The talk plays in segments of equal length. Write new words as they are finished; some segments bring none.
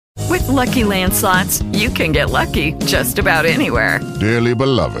Lucky Land Slots, you can get lucky just about anywhere. Dearly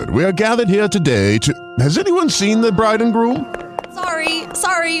beloved, we are gathered here today to... Has anyone seen the bride and groom?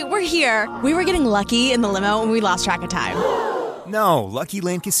 Sorry, we're here. We were getting lucky in the limo and we lost track of time. No, Lucky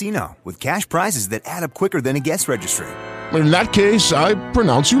Land Casino, with cash prizes that add up quicker than a guest registry. In that case, I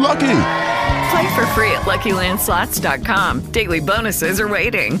pronounce you lucky. Play for free at LuckyLandSlots.com. Daily bonuses are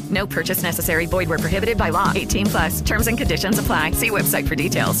waiting. No purchase necessary. Void where prohibited by law. 18+. Terms and conditions apply. See website for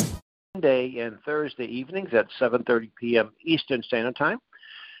details. Monday and Thursday evenings at 7:30 p.m. Eastern Standard Time.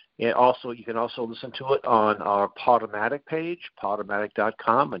 And also, you can also listen to it on our Podomatic page,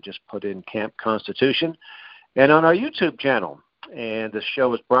 podomatic.com, and just put in Camp Constitution, and on our YouTube channel. And the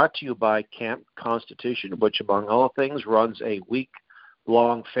show is brought to you by Camp Constitution, which, among other things, runs a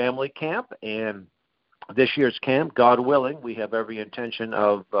week-long family camp. And this year's camp, God willing, we have every intention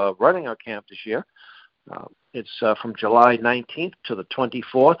of running our camp this year. It's from July 19th to the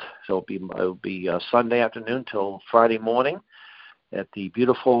 24th, so it'll be Sunday afternoon till Friday morning at the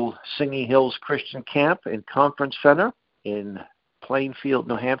beautiful Singing Hills Christian Camp and Conference Center in Plainfield,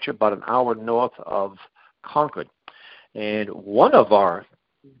 New Hampshire, about an hour north of Concord. And one of our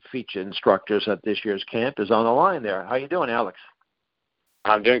feature instructors at this year's camp is on the line there. How you doing, Alex?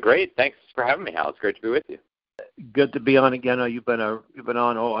 I'm doing great. Thanks for having me, Hal. It's great to be with you. Good to be on again. You've been on, I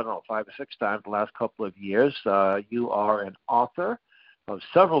don't know, 5 or 6 times the last couple of years. You are an author of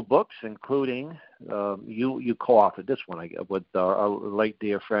several books, including you co-authored this one with our late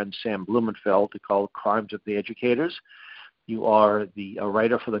dear friend Sam Blumenfeld, called Crimes of the Educators. You are a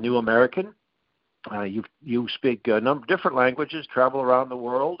writer for the New American. You speak a number of different languages, travel around the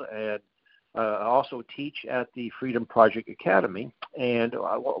world, and also teach at the Freedom Project Academy. And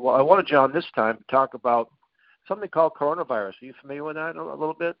I wanted you on this time to talk about something called coronavirus. Are you familiar with that a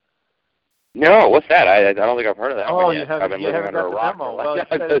little bit? No, what's that? I don't think I've heard of that one yet. I've been living under a rock. Memo. Well,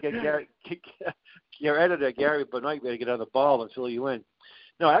 your editor, Gary Benoit, better get on the ball and fill you in.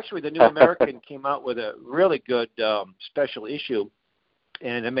 No, actually, the New American came out with a really good special issue,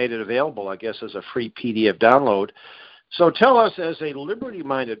 and it made it available, I guess, as a free PDF download. So tell us, as a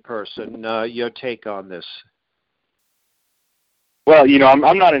liberty-minded person, your take on this. Well,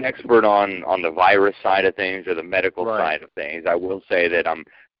 I'm not an expert on the virus side of things or the medical side of things. I will say that I'm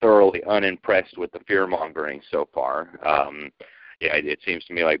thoroughly unimpressed with the fear-mongering so far. It seems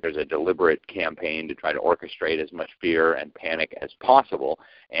to me like there's a deliberate campaign to try to orchestrate as much fear and panic as possible,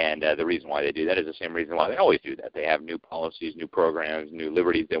 and the reason why they do that is the same reason why they always do that. They have new policies, new programs, new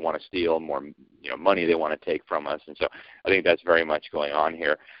liberties they want to steal, more money they want to take from us, and so I think that's very much going on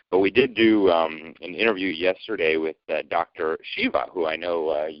here. But we did do an interview yesterday with Dr. Shiva, who I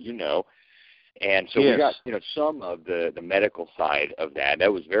know you know. And so we got, some of the medical side of that.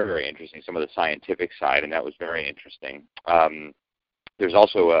 That was very, very interesting, some of the scientific side, and that was very interesting. There's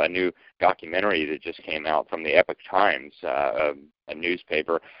also a new documentary that just came out from the Epoch Times, a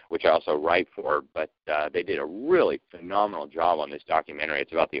newspaper, which I also write for, but they did a really phenomenal job on this documentary.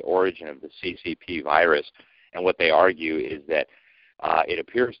 It's about the origin of the CCP virus, and what they argue is that it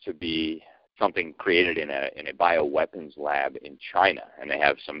appears to be something created in a bioweapons lab in China, and they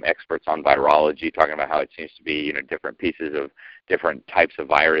have some experts on virology talking about how it seems to be different pieces of different types of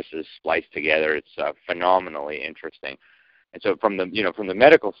viruses spliced together. It's phenomenally interesting. And so from the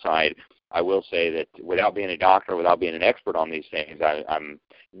medical side, I will say that without being a doctor, without being an expert on these things, I'm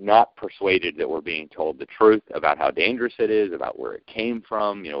not persuaded that we're being told the truth about how dangerous it is, about where it came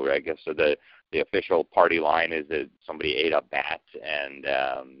from. I guess the official party line is that somebody ate a bat, and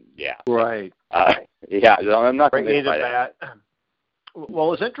Right. I'm not convinced by that. Well,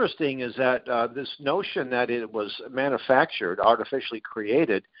 what's interesting is that this notion that it was manufactured, artificially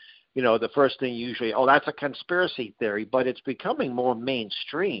created, the first thing usually, that's a conspiracy theory, but it's becoming more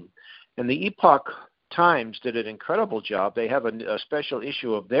mainstream. And the Epoch Times did an incredible job. They have a special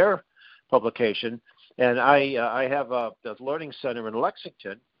issue of their publication, and I have the Learning Center in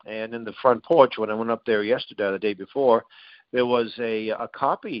Lexington, and in the front porch when I went up there yesterday or the day before, there was a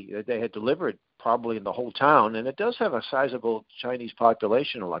copy that they had delivered probably in the whole town, and it does have a sizable Chinese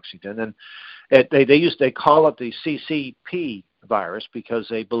population in Lexington, and they call it the CCP virus because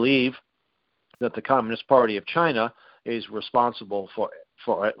they believe that the Communist Party of China is responsible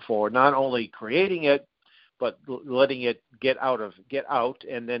for not only creating it, but letting it get out,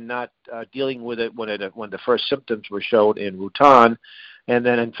 and then not dealing with it when the first symptoms were showed in Wuhan. And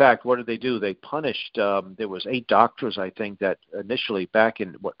then, in fact, what did they do? They punished, there was 8 doctors, I think, that initially back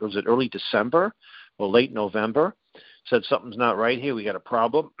in, early December or late November, said something's not right here, we got a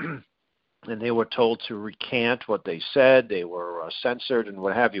problem. And they were told to recant what they said. They were censored and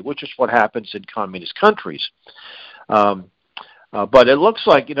what have you, which is what happens in communist countries. But it looks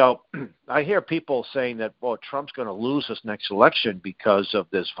like, I hear people saying that, well, Trump's going to lose this next election because of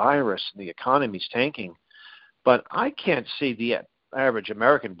this virus and the economy's tanking. But I can't see the average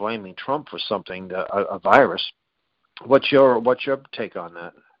American blaming Trump for something, a virus. What's your take on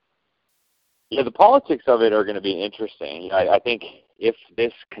that? Yeah, the politics of it are going to be interesting. I think if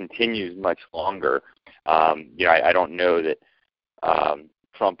this continues much longer, I don't know that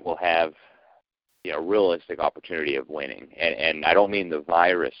Trump will have realistic opportunity of winning. And I don't mean the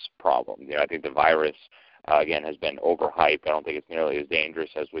virus problem. I think the virus, again, has been overhyped. I don't think it's nearly as dangerous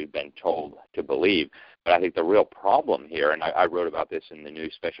as we've been told to believe. But I think the real problem here, and I wrote about this in the new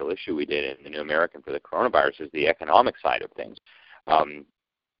special issue we did in the New American for the coronavirus, is the economic side of things.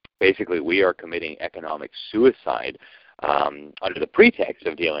 Basically, we are committing economic suicide under the pretext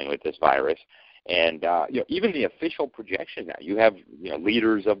of dealing with this virus. And even the official projection now, you have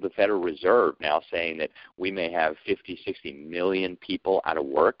leaders of the Federal Reserve now saying that we may have 50, 60 million people out of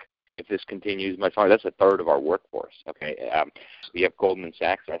work if this continues much longer. That's a third of our workforce. Okay, we have Goldman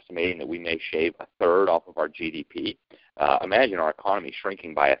Sachs estimating that we may shave a third off of our GDP. Imagine our economy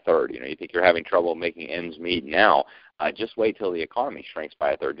shrinking by a third. You think you're having trouble making ends meet now. Just wait till the economy shrinks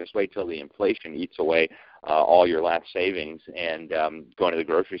by a third. Just wait till the inflation eats away all your last savings, and going to the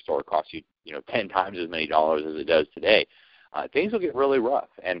grocery store costs you 10 times as many dollars as it does today. Things will get really rough.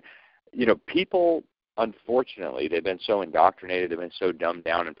 And people, unfortunately, they've been so indoctrinated, they've been so dumbed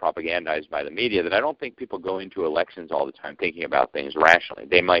down and propagandized by the media that I don't think people go into elections all the time thinking about things rationally.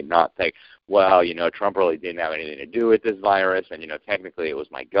 They might not think, well, Trump really didn't have anything to do with this virus, and technically it was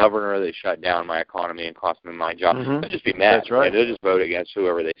my governor that shut down my economy and cost me my job. Mm-hmm. They'll just be mad. That's right. They'll just vote against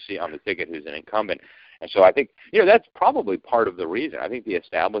whoever they see on the ticket who's an incumbent. And so I think that's probably part of the reason. I think the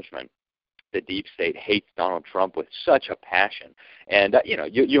establishment, the deep state, hates Donald Trump with such a passion. And,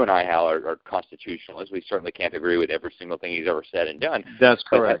 you and I, Hal, are constitutionalists. We certainly can't agree with every single thing he's ever said and done. That's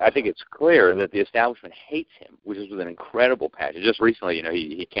correct. But I think it's clear that the establishment hates him, which is with an incredible passion. Just recently,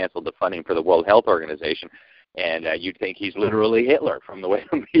 he canceled the funding for the World Health Organization. And you'd think he's literally Hitler from the way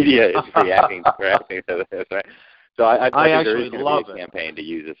the media is reacting to this, right? So I think there is going to be a campaign to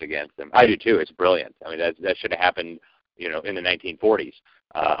use this against him. I do too. It's brilliant. I mean, that should have happened, in the 1940s.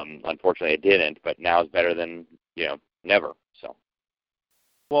 Unfortunately, it didn't. But now it's better than never. So.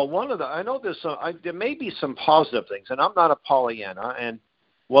 Well, I know there may be some positive things, and I'm not a Pollyanna. And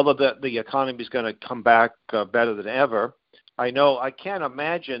whether the economy is going to come back better than ever, I can't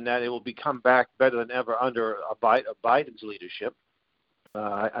imagine that it will come back better than ever under Biden's leadership.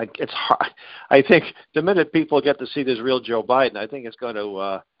 It's hard. I think the minute people get to see this real Joe Biden, I think it's going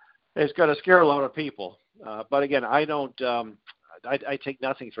to scare a lot of people. But again, I don't. I take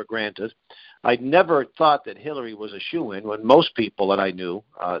nothing for granted. I never thought that Hillary was a shoo-in when most people that I knew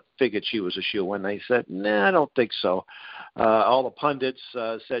figured she was a shoo-in. They said, "Nah, I don't think so." All the pundits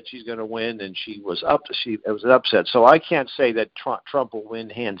said she's going to win, and it was an upset. So I can't say that Trump will win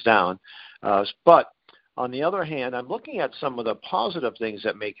hands down. But on the other hand, I'm looking at some of the positive things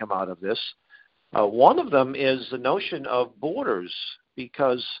that may come out of this. One of them is the notion of borders,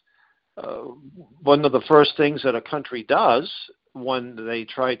 because one of the first things that a country does when they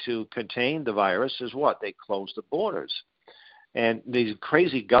try to contain the virus is what? They close the borders. And these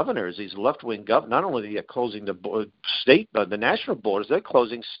crazy governors, these left-wing governors, not only are they closing the national borders, they're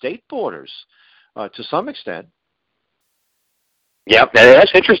closing state borders to some extent. Yep,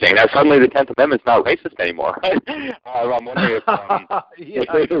 that's interesting. Now suddenly the 10th Amendment's not racist anymore. I'm wondering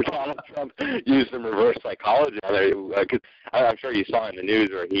if Donald Trump used some reverse psychology on there, because I'm sure you saw in the news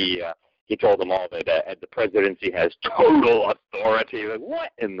where he told them all that the presidency has total authority. Like, what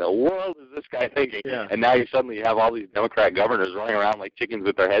in the world is this guy thinking? Yeah. And now you have all these Democrat governors running around like chickens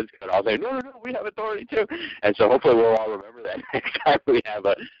with their heads cut off saying, no, we have authority too. And so hopefully we'll all remember that next time we have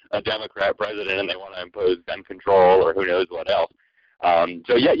a Democrat president and they want to impose gun control or who knows what else.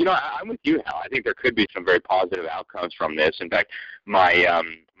 So yeah, I'm with you, Hal. I think there could be some very positive outcomes from this. In fact, my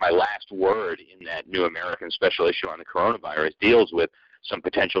last word in that New American special issue on the coronavirus deals with some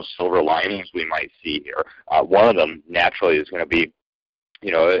potential silver linings we might see here. One of them, naturally, is going to be,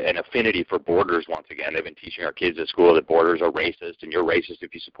 an affinity for borders once again. They've been teaching our kids at school that borders are racist, and you're racist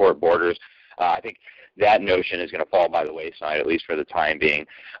if you support borders. I think that notion is going to fall by the wayside, at least for the time being.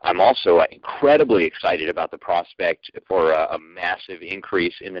 I'm also incredibly excited about the prospect for a massive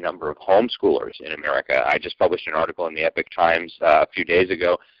increase in the number of homeschoolers in America. I just published an article in the Epoch Times a few days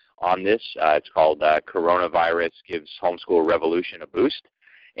ago on this. It's called Coronavirus Gives Homeschool Revolution a Boost.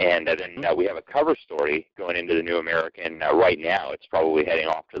 And then we have a cover story going into the New American right now. It's probably heading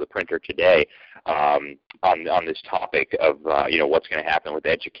off to the printer today on this topic of what's going to happen with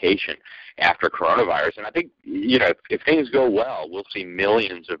education after coronavirus. And I think if things go well, we'll see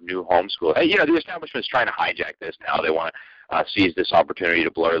millions of new homeschool. The establishment's trying to hijack this now. They want to seize this opportunity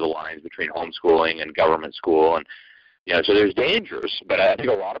to blur the lines between homeschooling and government school, and so there's dangers, but I think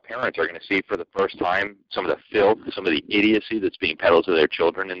a lot of parents are going to see for the first time some of the filth, some of the idiocy that's being peddled to their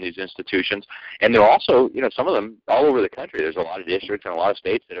children in these institutions. And they're also, some of them all over the country. There's a lot of districts and a lot of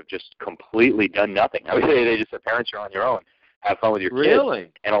states that have just completely done nothing. I mean, they just said, parents, you're on your own. Have fun with your kids.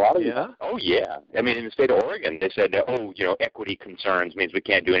 Really? And a lot of oh, yeah. I mean, in the state of Oregon, they said, equity concerns means we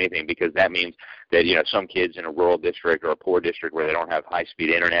can't do anything because that means that, some kids in a rural district or a poor district where they don't have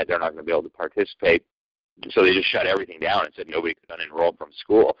high-speed internet, they're not going to be able to participate. So they just shut everything down and said nobody could unenroll from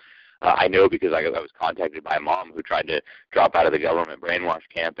school. I know because I was contacted by a mom who tried to drop out of the government brainwash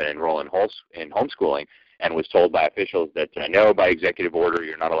camp and enroll in homeschooling, and was told by officials that no, by executive order,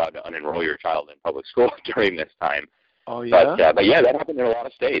 you're not allowed to unenroll your child in public school during this time. Oh, yeah? But that happened in a lot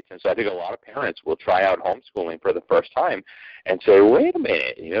of states. And so I think a lot of parents will try out homeschooling for the first time and say, wait a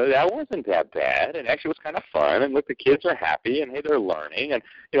minute, that wasn't that bad. And actually it was kind of fun. And look, the kids are happy and, hey, they're learning. And,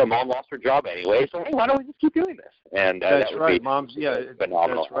 mom lost her job anyway. So, hey, why don't we just keep doing this? And that's that would right. be Mom's,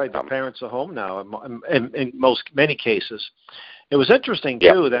 phenomenal. That's right. The parents are home now in many cases. It was interesting,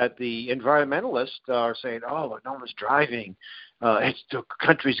 too, that the environmentalists are saying, no one's driving. The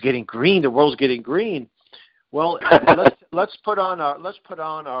country's getting green. The world's getting green. Well, let's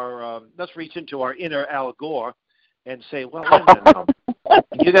reach into our inner Al Gore and say, well, wait a minute,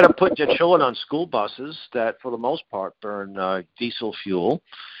 you got to put your children on school buses that, for the most part, burn diesel fuel,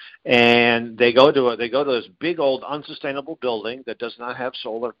 and they go to this big old unsustainable building that does not have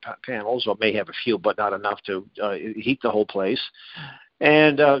solar panels, or may have a few, but not enough to heat the whole place.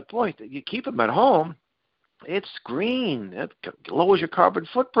 And boy, you keep them at home. It's green. It lowers your carbon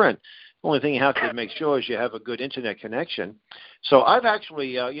footprint. The only thing you have to make sure is you have a good internet connection. So I've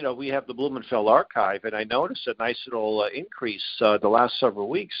actually, we have the Blumenfeld archive, and I noticed a nice little increase the last several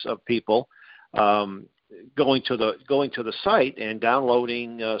weeks of people going to the site and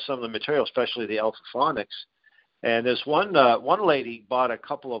downloading some of the material, especially the alphaphonics. And there's one lady bought a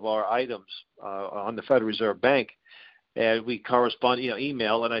couple of our items on the Federal Reserve Bank, and we correspond,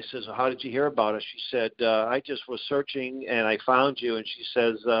 email. And I says, how did you hear about us? She said, I just was searching and I found you. And she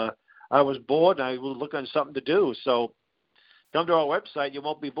says, I was bored and I was looking for something to do. So come to our website, you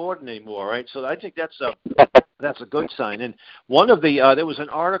won't be bored anymore, right? So I think that's a good sign. And one of the there was an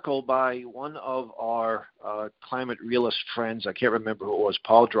article by one of our climate realist friends. I can't remember who it was,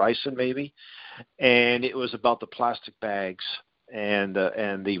 Paul Dreisen maybe, and it was about the plastic bags and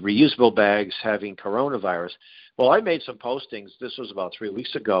the reusable bags having coronavirus. Well, I made some postings. This was about 3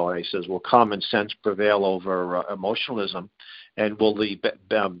 weeks ago, and I says, will common sense prevail over emotionalism, and will the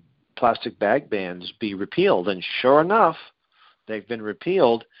plastic bag bans be repealed? And sure enough, they've been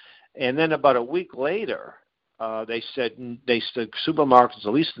repealed. And then about a week later, they said supermarkets,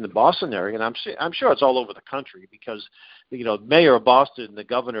 at least in the Boston area, and I'm sure it's all over the country, because Mayor of Boston and the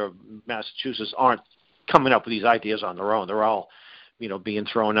governor of Massachusetts aren't coming up with these ideas on their own. They're all being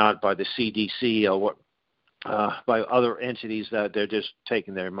thrown out by the CDC or by other entities that they're just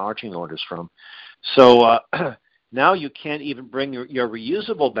taking their marching orders from. So now you can't even bring your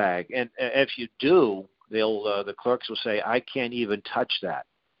reusable bag, and if you do, the clerks will say, I can't even touch that.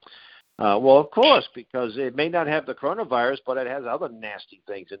 Well, of course, because it may not have the coronavirus, but it has other nasty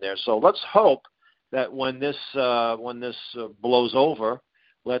things in there. So let's hope that when this blows over,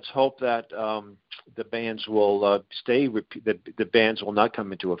 let's hope that the bans will stay. The bans will not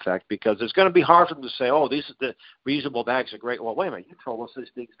come into effect, because it's going to be hard for them to say, "Oh, these the reusable bags are great." Well, wait a minute, you told us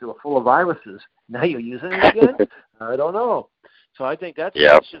these things are full of viruses. Now you're using it again? I don't know. So I think that's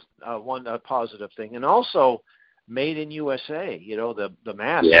just one positive thing, and also made in USA. The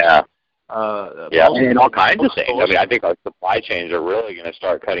masks. Yeah. And all kinds of things. I mean, I think our supply chains are really going to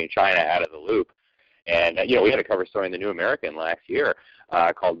start cutting China out of the loop. And, we had a cover story in the New American last year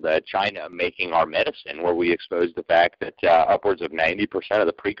called China Making Our Medicine, where we exposed the fact that upwards of 90% of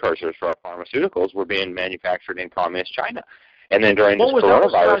the precursors for our pharmaceuticals were being manufactured in communist China. And then during this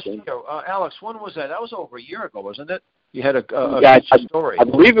coronavirus... Alex, when was that? That was over a year ago, wasn't it? You had a story. I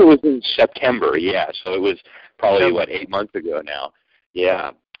believe it was in September, so it was probably, 8 months ago now.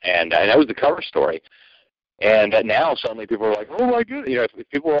 Yeah. And that was the cover story. And now suddenly people are like, oh my goodness, if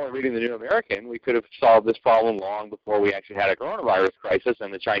people were only reading the New American, we could have solved this problem long before we actually had a coronavirus crisis,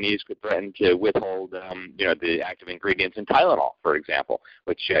 and the Chinese could threaten to withhold, the active ingredients in Tylenol, for example,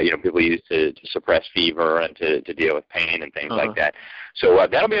 which people use to suppress fever and to deal with pain and things like that. So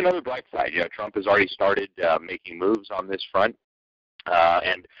that'll be another bright side. Trump has already started making moves on this front.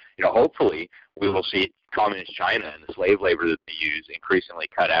 And hopefully we will see communist China and the slave labor that they use increasingly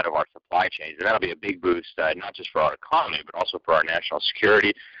cut out of our supply chains. And that'll be a big boost, not just for our economy, but also for our national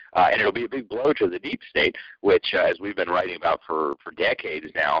security. And it'll be a big blow to the deep state, which, as we've been writing about for decades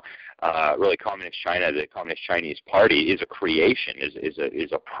now, really communist China, the Communist Chinese Party, is a creation,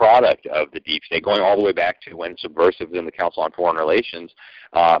 is a product of the deep state, going all the way back to when subversives in the Council on Foreign Relations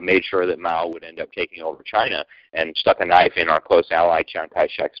made sure that Mao would end up taking over China and stuck a knife in our close ally Chiang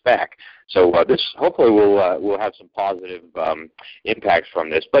Kai-shek's back. So this hopefully will have some positive impacts from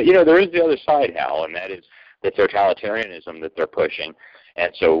this. But there is the other side, Hal, and that is the totalitarianism that they're pushing.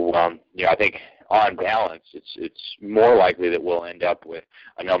 And so I think on balance, it's more likely that we'll end up with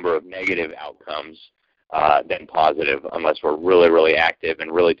a number of negative outcomes than positive, unless we're really, really active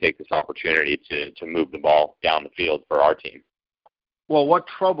and really take this opportunity to move the ball down the field for our team. Well, what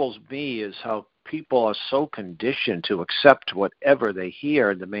troubles me is how people are so conditioned to accept whatever they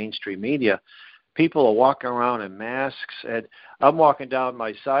hear in the mainstream media. People are walking around in masks, and I'm walking down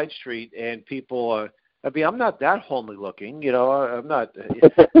my side street, and people are, I'm not that homely looking, I'm not,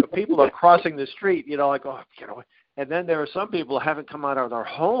 but people are crossing the street, and then there are some people who haven't come out of their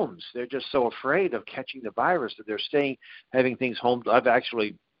homes. They're just so afraid of catching the virus that they're having things home. I've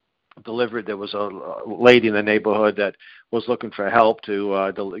actually delivered. There was a lady in the neighborhood that was looking for help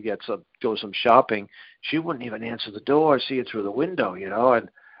to do some shopping. She wouldn't even answer the door, see it through the window,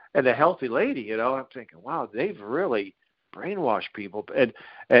 and a healthy lady, I'm thinking, wow, they've really brainwash people. And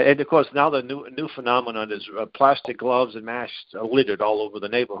of course now the new phenomenon is plastic gloves and masks are littered all over the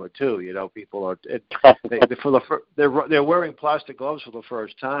neighborhood too. People are they're wearing plastic gloves for the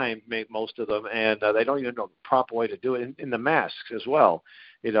first time, most of them, and they don't even know the proper way to do it in the masks as well.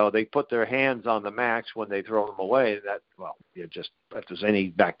 They put their hands on the masks when they throw them away. If there's any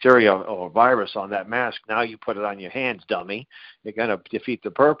bacteria or virus on that mask, now you put it on your hands, dummy. You're going to defeat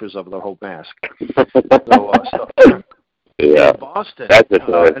the purpose of the whole mask. Yeah, in Boston,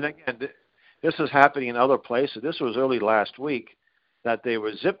 and again, this is happening in other places. This was early last week that they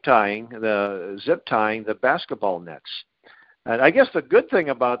were zip tying the basketball nets. And I guess the good thing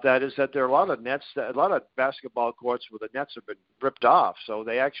about that is that there are a lot of basketball courts where the nets have been ripped off, so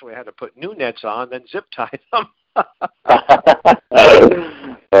they actually had to put new nets on, then zip tie them.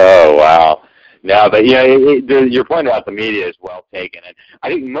 Oh, wow. No, but your point about the media is well taken, and I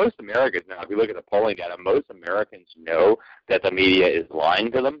think most Americans now, if you look at the polling data, most Americans know that the media is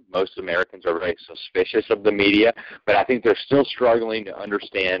lying to them. Most Americans are very suspicious of the media, but I think they're still struggling to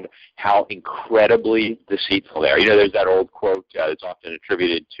understand how incredibly deceitful they are. There's that old quote that's often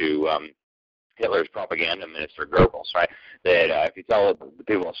attributed to Hitler's propaganda minister Goebbels, right? That if you tell the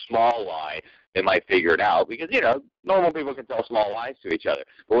people a small lie, they might figure it out because, normal people can tell small lies to each other.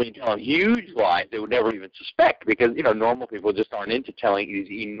 But when you tell them huge lies, they would never even suspect because, normal people just aren't into telling these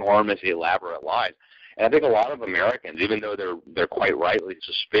enormous, elaborate lies. And I think a lot of Americans, even though they're quite rightly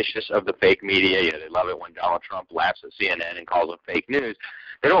suspicious of the fake media, they love it when Donald Trump laughs at CNN and calls it fake news,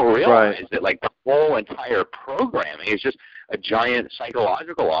 they don't realize that, the whole entire programming is just a giant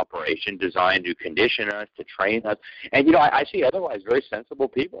psychological operation designed to condition us, to train us. And, I see otherwise very sensible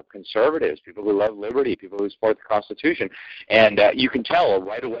people, conservatives, people who love liberty, people who support the Constitution. And you can tell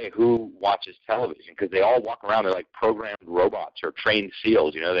right away who watches television because they all walk around. They're like programmed robots or trained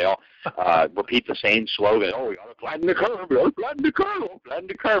seals. They all repeat the same slogan. Oh, we got to flatten the curve. We got to flatten the curve. Flatten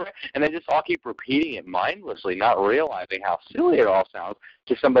the curve. And they just all keep repeating it mindlessly, not realizing how silly it all sounds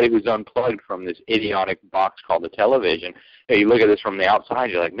to somebody who's unplugged from this idiotic box called the television. You look at this from the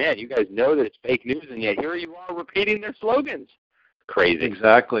outside, you're like, man, you guys know that it's fake news, and yet here you are repeating their slogans. Crazy.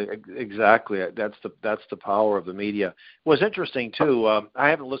 Exactly. That's the power of the media. It was interesting too. I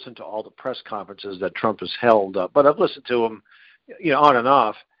haven't listened to all the press conferences that Trump has held, but I've listened to them, on and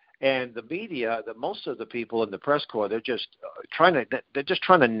off. And the media, most of the people in the press corps, they're just trying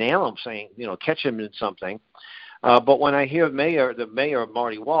to nail him, saying, catch him in something. But when I hear the mayor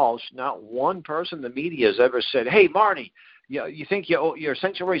Marty Walsh, not one person in the media has ever said, "Hey, Marty, you think your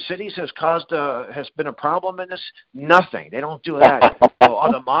sanctuary cities has been a problem in this?" Nothing. They don't do that.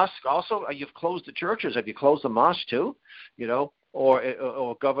 On the mosque also, you've closed the churches. Have you closed the mosque too?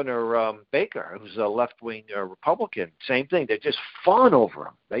 Or Governor Baker, who's a left-wing Republican, same thing. They just fawn over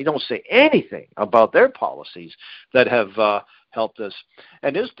him. They don't say anything about their policies that have help this.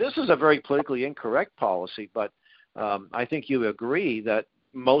 And this is a very politically incorrect policy, but I think you agree that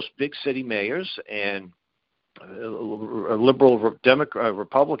most big city mayors and liberal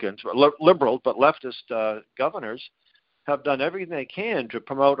Republicans, liberal but leftist governors have done everything they can to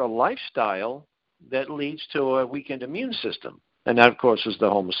promote a lifestyle that leads to a weakened immune system. And that, of course, is the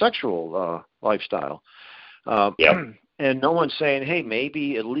homosexual lifestyle. And no one's saying, hey,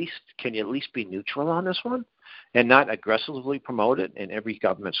 maybe can you at least be neutral on this one and not aggressively promote it in every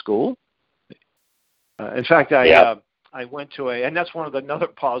government school? In fact, I went to and that's one of another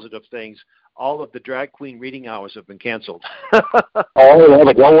positive things. All of the drag queen reading hours have been canceled. But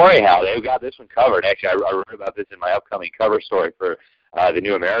don't worry, Hal. They've got this one covered. Actually, I wrote about this in my upcoming cover story for the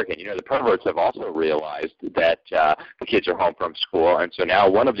New American. The perverts have also realized that the kids are home from school, and so now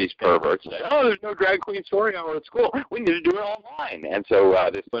one of these perverts said, there's no drag queen story hour at school. We need to do it online. And so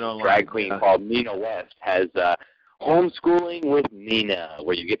this drag queen called Nina West has Homeschooling with Nina,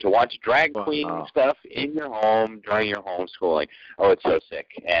 where you get to watch drag queen stuff in your home during your homeschooling. Oh, it's so sick.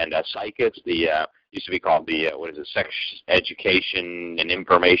 And Psychus, used to be called the, Sex Education and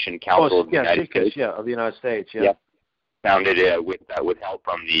Information Council of the United States. Yeah, of the United States, yeah. Yep. Founded with help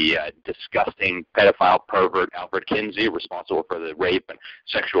from the disgusting pedophile pervert Alfred Kinsey, responsible for the rape and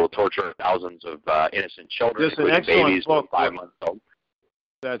sexual torture of thousands of innocent children, including babies from 5 months old.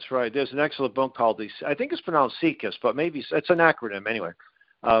 That's right. There's an excellent book called I think it's pronounced Psychus, but maybe it's an acronym anyway.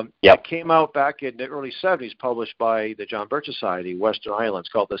 It came out back in the early 70s, published by the John Birch Society, Western Islands,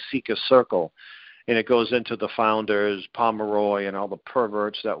 called the Psychus Circle. And it goes into the founders, Pomeroy, and all the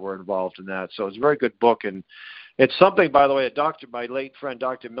perverts that were involved in that. So it's a very good book. And it's something, by the way, my late friend,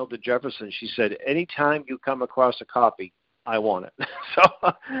 Dr. Mildred Jefferson, she said, anytime you come across a copy, I want it. So.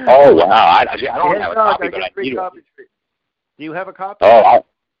 Oh, wow. I don't have a copy, but I need it. Do you have a copy? Oh,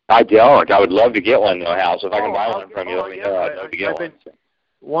 I don't. I would love to get one, though, Hal. So if I can buy one from you, let me know. I'd love to get one.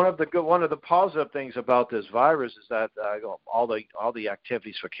 One of the positive things about this virus is that all the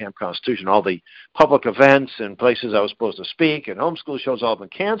activities for Camp Constitution, all the public events and places I was supposed to speak and homeschool shows all been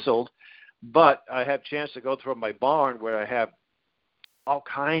canceled. But I have a chance to go through my barn where I have all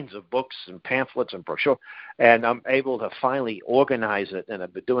kinds of books and pamphlets and brochures, and I'm able to finally organize it. And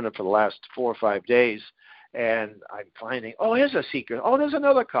I've been doing it for the last 4 or 5 days. And I'm finding, here's a secret. There's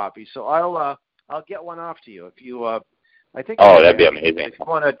another copy. So I'll get one off to you if you. I think. Oh, that'd be amazing.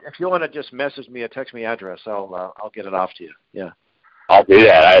 If you wanna just message me or text me address, I'll get it off to you. Yeah. I'll do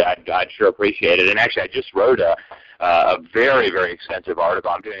that. I'd sure appreciate it. And actually, I just wrote a very, very extensive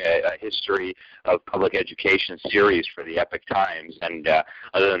article. I'm doing a history of public education series for the Epoch Times. And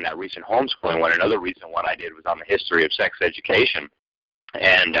other than that recent homeschooling one, another recent one I did was on the history of sex education.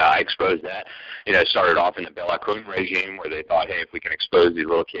 And I exposed that. It started off in the Bella Kun regime, where they thought, hey, if we can expose these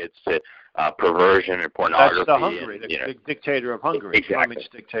little kids to perversion and pornography. That's the Hungary, the dictator of Hungary. Exactly.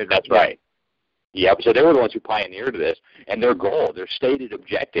 Communist dictator. That's right. Yep. So they were the ones who pioneered this, and their goal, their stated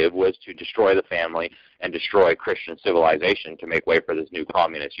objective, was to destroy the family and destroy Christian civilization to make way for this new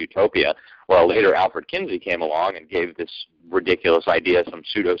communist utopia. Well, later Alfred Kinsey came along and gave this ridiculous idea some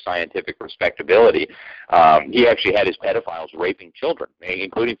pseudo-scientific respectability. He actually had his pedophiles raping children,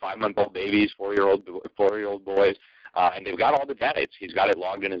 including 5-month-old babies, 4-year-old boys. And they've got all the data. He's got it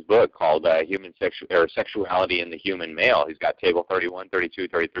logged in his book called Sexuality in the Human Male. He's got table 31, 32,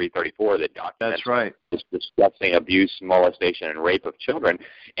 33, 34 that documents this disgusting abuse, molestation, and rape of children.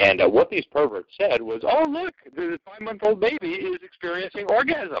 And what these perverts said was, look, the 5-month-old baby is experiencing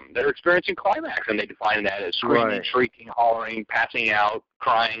orgasm. They're experiencing climax, and they define that as screaming, shrieking, hollering, passing out,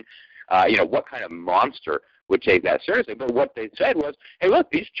 crying. What kind of monster would take that seriously? But what they said was, hey,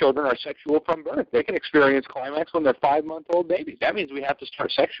 look, these children are sexual from birth. They can experience climax when they're 5-month-old babies. That means we have to start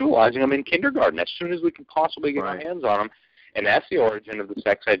sexualizing them in kindergarten as soon as we can possibly get our hands on them. And that's the origin of the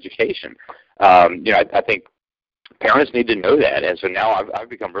sex education. I think parents need to know that. And so now I've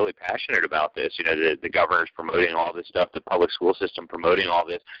become really passionate about this. The governor's promoting all this stuff, the public school system promoting all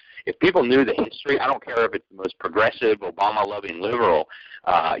this. If people knew the history, I don't care if it's the most progressive, Obama-loving liberal,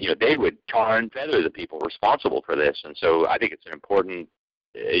 they would tar and feather the people responsible for this. And so I think it's an important,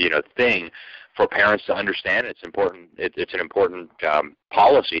 thing for parents to understand. It's important. It's an important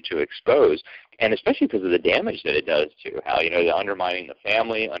policy to expose, and especially because of the damage that it does to how the undermining the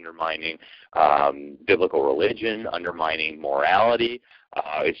family, undermining biblical religion, undermining morality.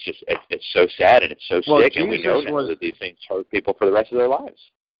 It's so sad and it's so sick, and we know now that these things hurt people for the rest of their lives.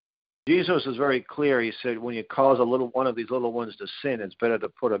 Jesus is very clear. He said, when you cause one of these little ones to sin, it's better to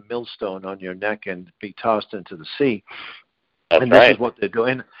put a millstone on your neck and be tossed into the sea. This is what they're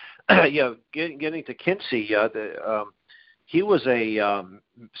doing. Getting to Kinsey, he was a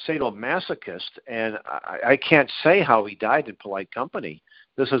sadomasochist, and I can't say how he died in polite company.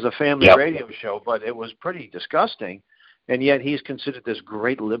 This is a family radio show, but it was pretty disgusting. And yet he's considered this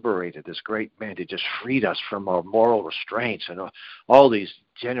great liberator, this great man who just freed us from our moral restraints and all these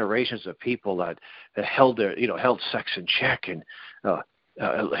generations of people that held held sex in check. And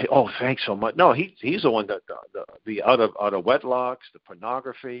thanks so much. No, he's the one that the out of wedlocks, the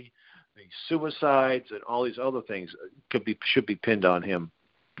pornography, the suicides, and all these other things should be pinned on him.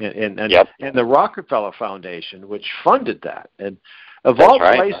 And the Rockefeller Foundation, which funded that, and of all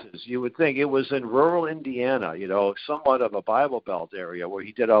places, you would think it was in rural Indiana, somewhat of a Bible Belt area where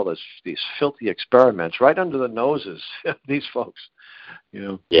he did all these filthy experiments right under the noses of these folks.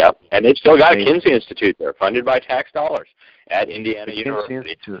 Yeah, and they've still got a Kinsey Institute there, funded by tax dollars at Indiana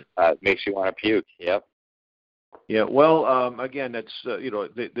University. Makes you want to puke. Yep. Yeah. Well, again, it's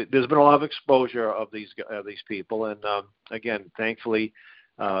there's been a lot of exposure of these people, and again, thankfully,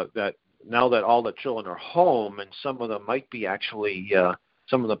 that now that all the children are home, and some of them might be actually,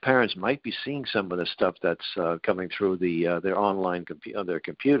 some of the parents might be seeing some of the stuff that's coming through their online their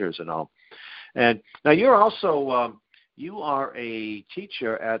computers and all. And now you're also you are a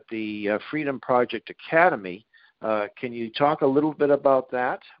teacher at the Freedom Project Academy. Can you talk a little bit about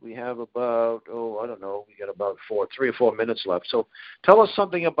that? We have about, we got about 3 or 4 minutes left. So tell us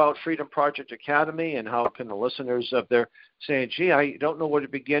something about Freedom Project Academy, and how can the listeners, if they're saying, gee, I don't know where to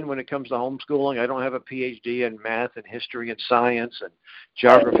begin when it comes to homeschooling. I don't have a PhD in math and history and science and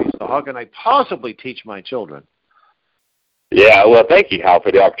geography, so how can I possibly teach my children? Yeah, well, thank you, Hal,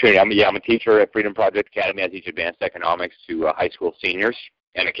 for the opportunity. I'm a teacher at Freedom Project Academy. I teach advanced economics to high school seniors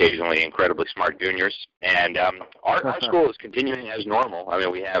and occasionally incredibly smart juniors. And our school is continuing as normal. I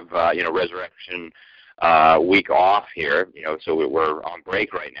mean, we have, Resurrection week off here, so we're on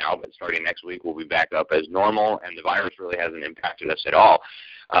break right now, but starting next week we'll be back up as normal, and the virus really hasn't impacted us at all.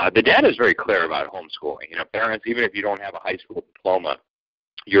 The data is very clear about homeschooling. Parents, even if you don't have a high school diploma,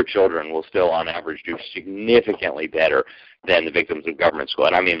 your children will still, on average, do significantly better than the victims of government school.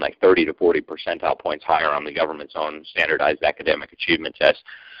 And I mean like 30 to 40 percentile points higher on the government's own standardized academic achievement test.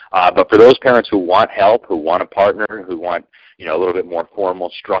 But for those parents who want help, who want a partner, who want a little bit more formal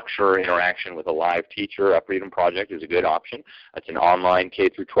structure, interaction with a live teacher, a Freedom Project is a good option. It's an online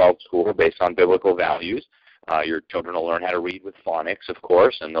K-12 school based on biblical values. Your children will learn how to read with phonics, of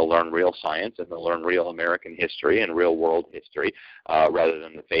course, and they'll learn real science, and they'll learn real American history and real world history, rather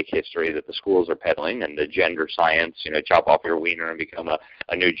than the fake history that the schools are peddling, and the gender science, chop off your wiener and become a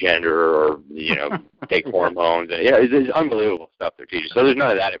new gender, or, take hormones. And, it's unbelievable stuff they're teaching. So there's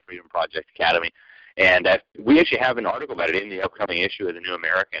none of that at Freedom Project Academy. And we actually have an article about it in the upcoming issue of the New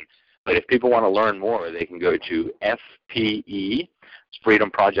American. But if people want to learn more, they can go to FPE,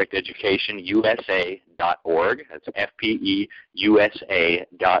 Freedom Project Education USA.org. That's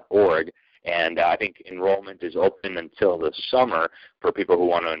FPEUSA.org. And I think enrollment is open until the summer for people who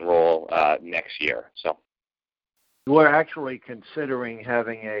want to enroll next year. So we're actually considering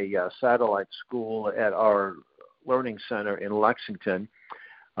having a satellite school at our learning center in Lexington,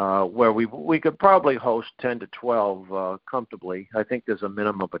 where we could probably host 10 to 12 comfortably. I think there's a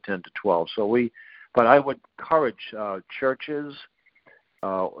minimum of 10 to 12. But I would encourage churches,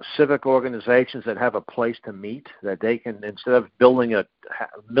 civic organizations that have a place to meet, that they can, instead of building a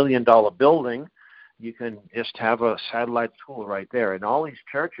 $1 million building, you can just have a satellite school right there. And all these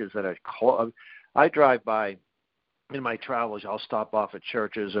churches that are I drive by in my travels, I'll stop off at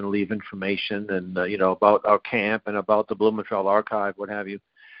churches and leave information and, about our camp and about the Blumenthal Archive, what have you.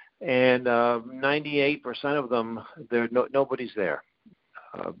 And 98% of them, nobody's there.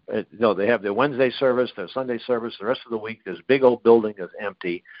 They have their Wednesday service, their Sunday service. The rest of the week, this big old building is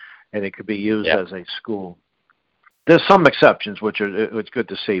empty, and it could be used as a school. There's some exceptions, which it's good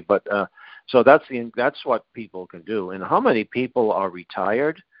to see, but so that's what people can do. And how many people are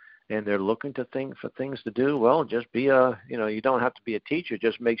retired and they're looking for things to do? Well, just be you don't have to be a teacher.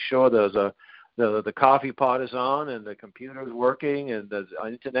 Just make sure there's the coffee pot is on and the computer is working and the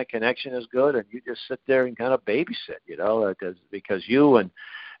internet connection is good, and you just sit there and kind of babysit, because you and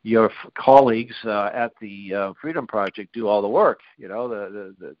your colleagues at the Freedom Project do all the work.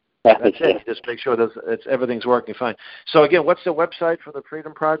 That's it. Just make sure everything's working fine. So again, what's the website for the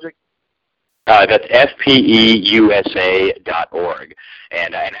Freedom Project? That's FPEUSA.org.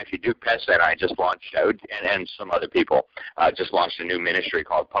 And actually Duke Pesta and I just launched out, and some other people, just launched a new ministry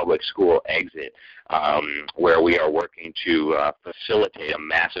called Public School Exit, where we are working to facilitate a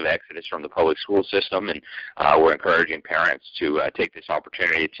massive exodus from the public school system. And we're encouraging parents to take this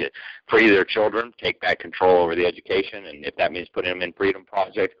opportunity to free their children, take back control over the education. And if that means putting them in Freedom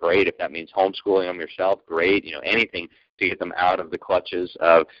Project, great. If that means homeschooling them yourself, great. Anything to get them out of the clutches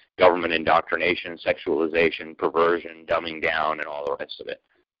of government indoctrination, sexualization, perversion, dumbing down, and all the rest of it.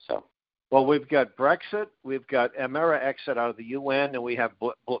 So. Well, we've got Brexit, we've got Emera exit out of the UN, and we have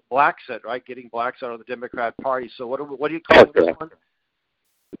Blackset, right? Getting blacks out of the Democrat Party. So what do you call this one?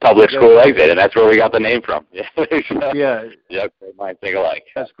 Public school exit, and that's where we got the name from. Yeah. Yep, they might think alike.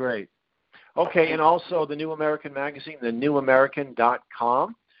 That's great. Okay, and also the New American Magazine,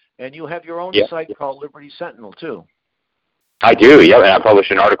 thenewamerican.com, and you have your own site called Liberty Sentinel, too. I do, yeah, and I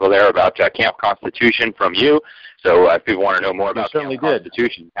published an article there about Camp Constitution from you. So if people want to know more about Camp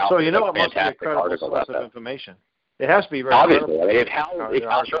Constitution, so you know it must be a credible source of information. It has to be very obviously. I mean, if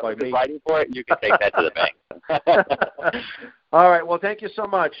Hal Shurtleff is writing for it, you can take that to the bank. All right. Well, thank you so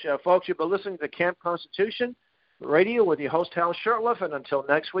much, folks. You've been listening to Camp Constitution Radio with your host Hal Shurtleff, and until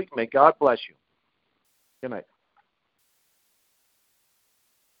next week, may God bless you. Good night.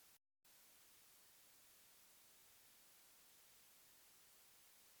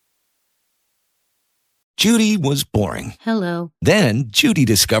 Judy was boring. Hello. Then Judy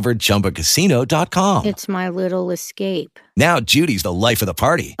discovered ChumbaCasino.com. It's my little escape. Now Judy's the life of the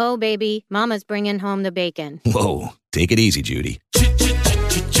party. Oh, baby, mama's bringing home the bacon. Whoa, take it easy, Judy.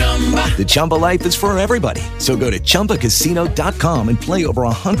 The Chumba life is for everybody. So go to ChumbaCasino.com and play over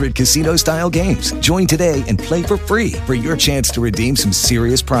 100 casino-style games. Join today and play for free for your chance to redeem some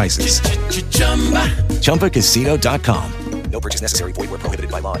serious prizes. ChumbaCasino.com. No purchase necessary. Void where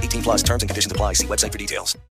prohibited by law. 18+ terms and conditions apply. See website for details.